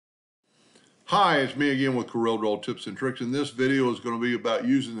Hi, it's me again with Corel Draw Tips and Tricks, and this video is going to be about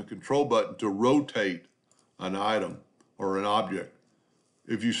using the control button to rotate an item or an object.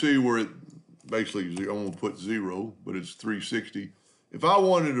 If you see where it basically, I'm going to put 0, but it's 360. If I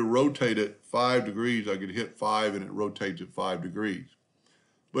wanted to rotate it 5 degrees, I could hit 5 and it rotates at 5 degrees.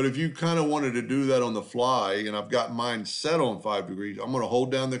 But if you kind of wanted to do that on the fly, and I've got mine set on 5 degrees, I'm going to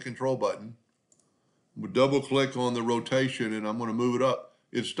hold down the control button, double click on the rotation, and I'm going to move it up.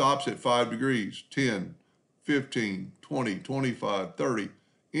 It stops at 5 degrees, 10, 15, 20, 25, 30,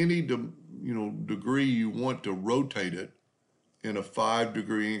 any degree you want to rotate it in a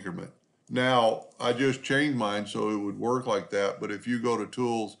 5-degree increment. Now, I just changed mine so it would work like that, but if you go to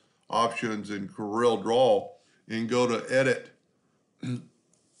Tools, Options, and Corel Draw, and go to Edit,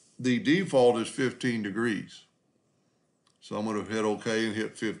 the default is 15 degrees. So I'm going to hit OK and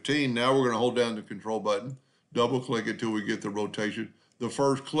hit 15. Now we're going to hold down the control button, double click it till we get the rotation. The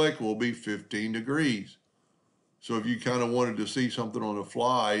first click will be 15 degrees. So if you kind of wanted to see something on the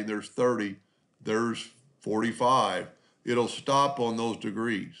fly, there's 30, there's 45. It'll stop on those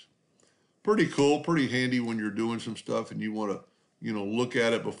degrees. Pretty cool, pretty handy when you're doing some stuff and you want to, look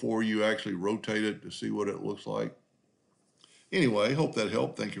at it before you actually rotate it to see what it looks like. Anyway, hope that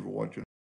helped. Thank you for watching.